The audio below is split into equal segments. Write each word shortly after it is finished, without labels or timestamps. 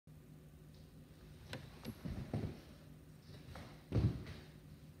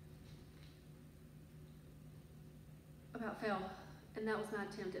fell, and that was my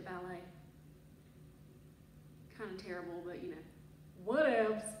attempt at ballet. Kind of terrible, but you know, what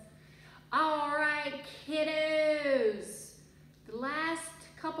else? All right, kiddos. The last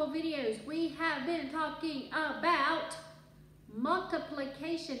couple videos we have been talking about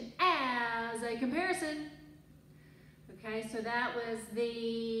multiplication as a comparison. Okay, so that was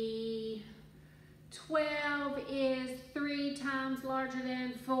the 12 is 3 times larger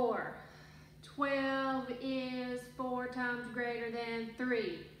than 4. 12 is 4 times greater than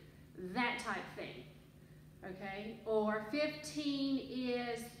 3. That type thing. Okay, or 15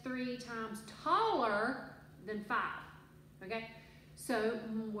 is 3 times taller than 5. Okay, so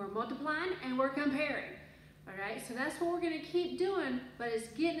we're multiplying and we're comparing. All right, so that's what we're going to keep doing, but it's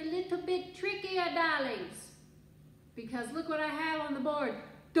getting a little bit trickier, darlings. Because look what I have on the board.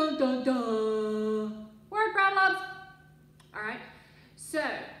 Dun, dun, dun. Word problems. All right, so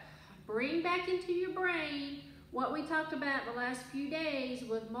bring back into your brain what we talked about the last few days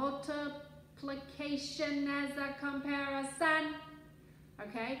with multiplication as a comparison.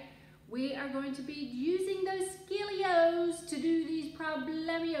 Okay, we are going to be using those skillios to do these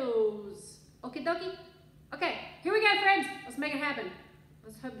problemios. Okie dokie? Okay, here we go, friends. Let's make it happen.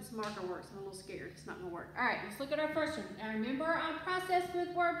 Let's hope this marker works. I'm a little scared. It's not going to work. All right, let's look at our first one. Now remember our process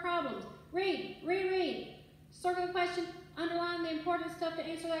with word problems. Read, reread, circle the question, underline the important stuff to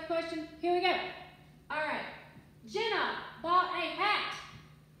answer that question. Here we go. All right, Jenna bought a hat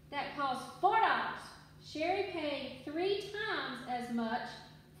that cost $4. Sherry paid 3 times as much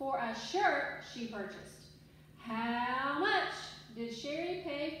for a shirt she purchased. How much did Sherry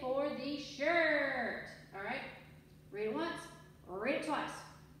pay for the shirt? All right, read it once, read it twice.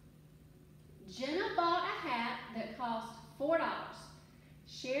 Jenna bought a hat that cost $4.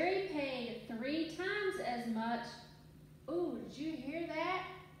 Sherry paid 3 times as much. Ooh, did you hear that?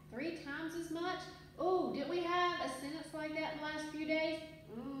 3 times as much? Ooh, did we have a sentence like that in the last few days?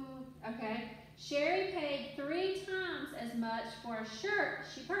 Okay. Sherry paid 3 times as much for a shirt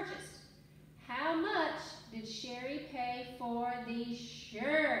she purchased. How much did Sherry pay for the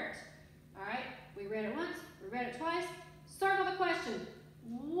shirt? All right, we read it once, we read it twice. Circle the question.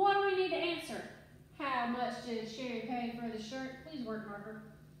 What do we need to answer? How much did Sherry pay for the shirt? Please work, marker.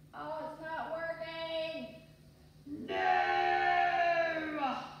 Oh, it's not working. No!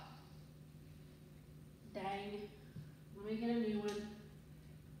 Dang. Let me get a new one.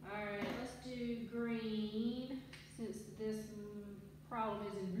 All right, let's do green since this problem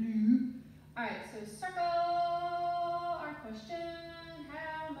is in blue. All right, so circle our question.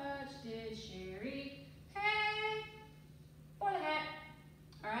 How much did Sherry pay for the hat?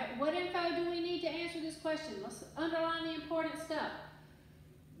 All right, what info do we need to answer this question? Let's underline the important stuff.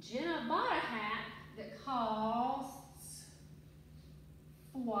 Jenna bought a hat that costs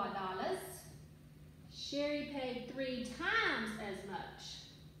 $4. Sherry paid 3 times as much.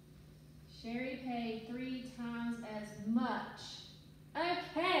 Sherry paid 3 times as much.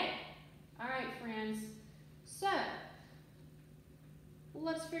 Okay. All right, friends. So,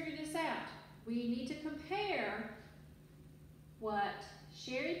 let's figure this out. We need to compare what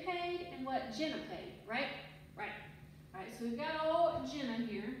Sherry paid and what Jenna paid, right? Right. All right, so we've got old Jenna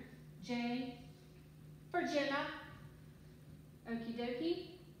here. J for Jenna. Okie dokie.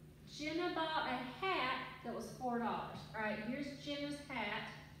 Jenna bought a hat that was $4. All right, here's Jenna's hat.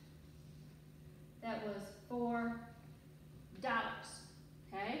 That was $4.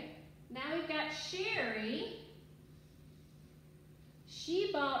 Okay. Now we've got Sherry.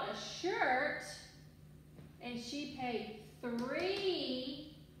 She bought a shirt and she paid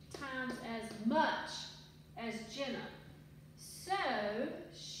 3 times as much as Jenna. So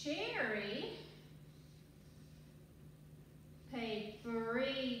Sherry paid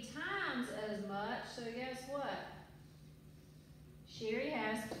 3 times as much. So guess what? Sherry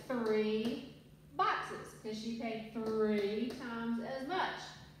has 3 boxes because she paid 3 times as much.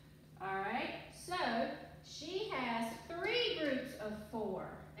 All right, so she has 3 groups of 4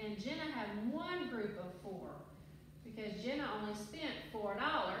 and Jenna had 1 group of 4 because Jenna only spent $4,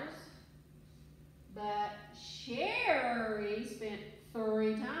 but Sherry spent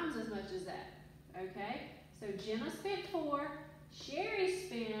 3 times as much as that. Okay, so Jenna spent 4, Sherry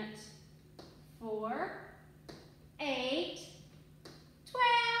spent 4, 8, 12,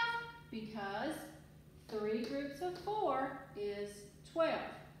 because 3 groups of 4 is 12.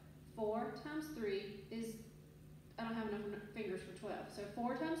 4 times 3 is, I don't have enough fingers for 12. So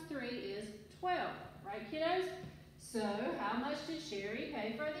 4 times 3 is 12, right, kiddos? So how much did Sherry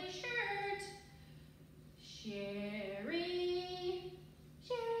pay for the shirt? Sherry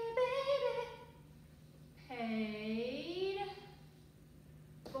baby, paid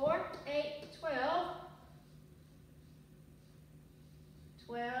 4, 8, 12,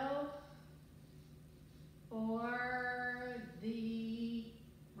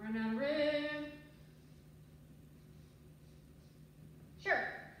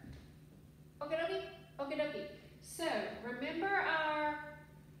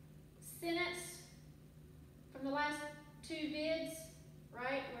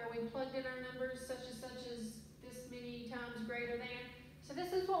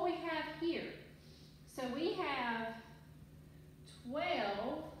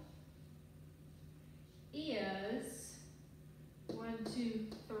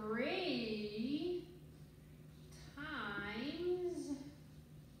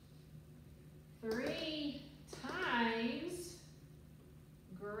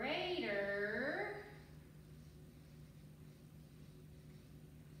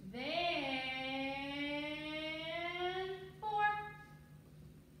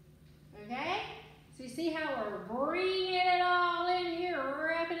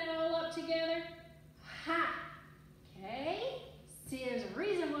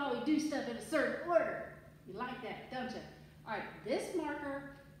 we do stuff in a certain order. You like that, don't you? All right, this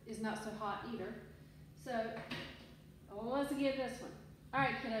marker is not so hot either. So let's get this one. All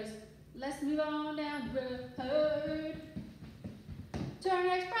right, kiddos, let's move on down the road to our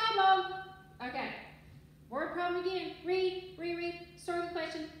next problem. Okay, word problem again. Read, reread, start with the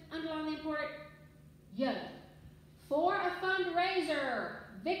question, underline the important. Yo. For a fundraiser,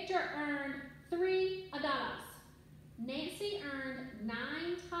 Victor earned $3. Nancy earned 9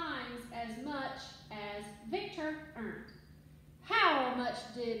 times as much as Victor earned. How much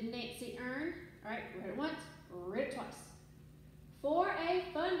did Nancy earn? All right, read it once, read it twice. For a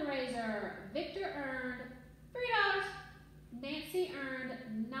fundraiser, Victor earned $3. Nancy earned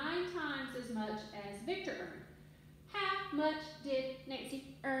 9 times as much as Victor earned. How much did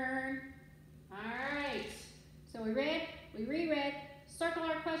Nancy earn? All right, so we read, we reread, circle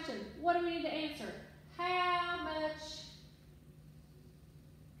our question. What do we need to answer? How much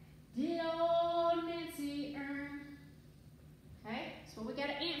did old Nancy earn? Okay, so we got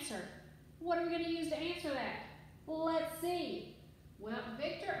to answer. What are we going to use to answer that? Let's see. Well,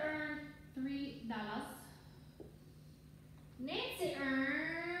 Victor earned $3. Nancy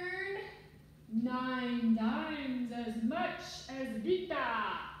earned 9 times as much as Victor.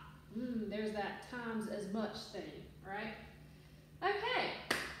 There's that times as much thing, right? Okay,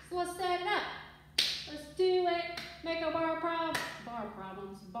 so let's set it up. Let's do it. Make our bar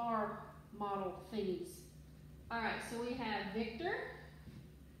model thingies. All right, so we have Victor,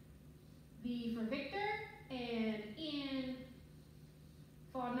 V for Victor, and N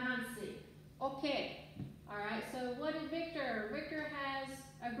for Nancy. Okay, all right, so what did Victor? Victor has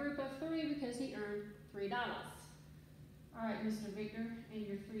a group of 3 because he earned $3. All right, Mr. Victor, and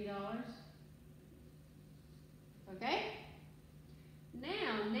your $3. Okay?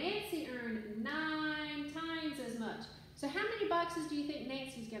 Now, Nancy earned 9 times as much. So how many boxes do you think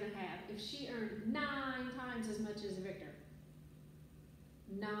Nancy's going to have if she earned 9 times as much as Victor?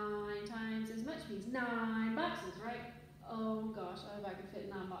 9 times as much means 9 boxes, right? Oh gosh, I hope I can fit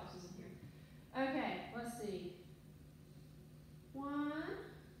 9 boxes in here. Okay, let's see. 1,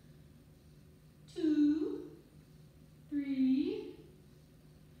 2, 3,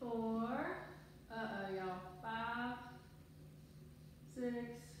 4, y'all, 5, 6,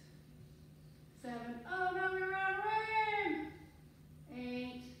 7, oh no, we're out of room!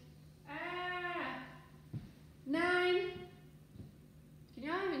 8, 9. Can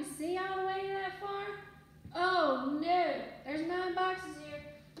y'all even see all the way that far? Oh no, there's 9 boxes here.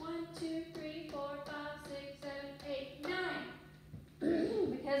 1, 2, 3, 4, 5, 6, 7, 8, 9.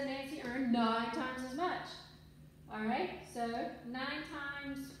 Because Nancy earned 9 times as much. All right, so 9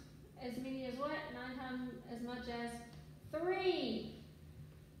 times as many as what? 9 times as much as 3.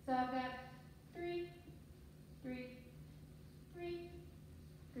 So I've got 3, 3, 3,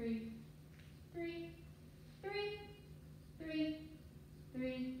 3, 3, 3, 3,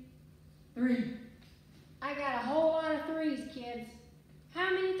 3, 3. I got a whole lot of 3s, kids. How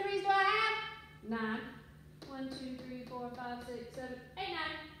many 3s do I have? 9. 1, 2, 3, 4, 5, 6, 7, 8, 9.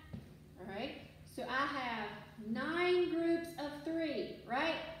 All right, so I have 9 groups of 3,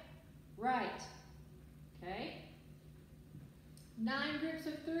 right? Right. Okay. 9 groups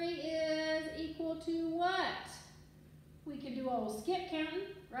of 3 is equal to what? We can do old skip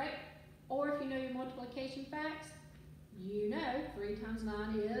counting, right? Or if you know your multiplication facts, you know 3 times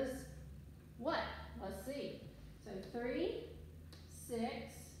 9 is what? Let's see. So 3, 6,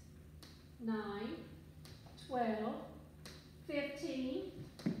 9, 12, 15,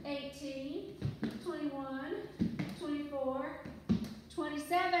 18, 21, 24,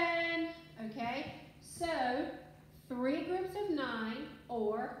 27. Okay, so 3 groups of 9,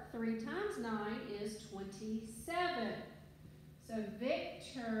 or 3 times 9 is 27. So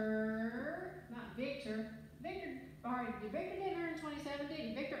Victor, all right, Victor didn't earn 27, did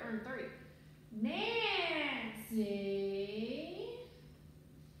he? Victor earned 3. Nancy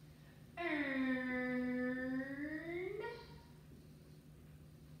earned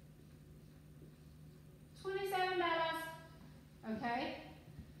 $27. Okay,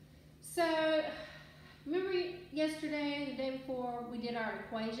 so remember yesterday, the day before, we did our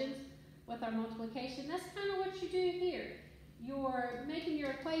equations with our multiplication? That's kind of what you do here. You're making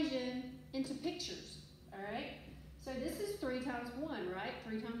your equation into pictures, all right? So this is 3 times 1, right?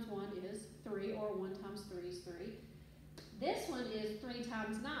 3 times 1 is 3, or 1 times 3 is 3. This one is 3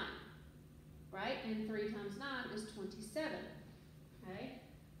 times 9, right? And 3 times 9 is 27, okay?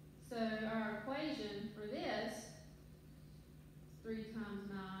 So our equation for this is 3 times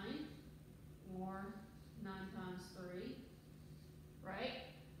 9, or 9 times 3, right?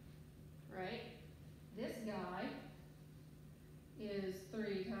 Right? This guy is is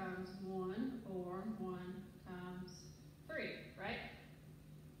 3 times 1, or 1 times 3, right?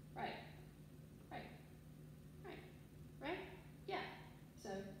 Right, right, right, right? Yeah. So,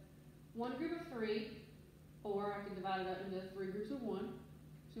 one group of 3, or I can divide it up into 3 groups of 1.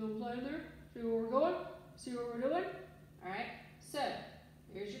 See what I'm saying there? See where we're going? See what we're doing? Alright, so,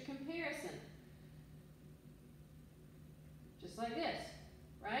 here's your comparison. Just like this,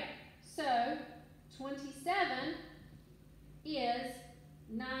 right? So, 27 is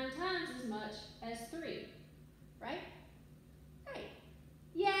 9 times as much as 3, right? Right.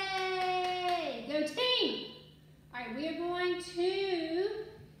 Yay! Go team! Alright, we are going to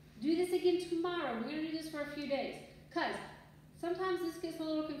do this again tomorrow. We're going to do this for a few days. Because sometimes this gets a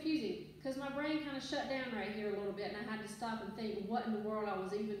little confusing. Because my brain kind of shut down right here a little bit. And I had to stop and think what in the world I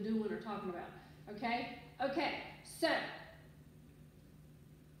was even doing or talking about. Okay? Okay. So,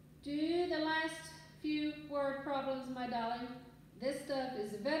 do the last few word problems, my darling. This stuff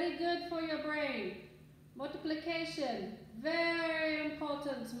is very good for your brain. Multiplication, very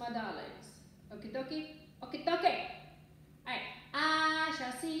important, my darlings. Okie dokie? Okie dokie.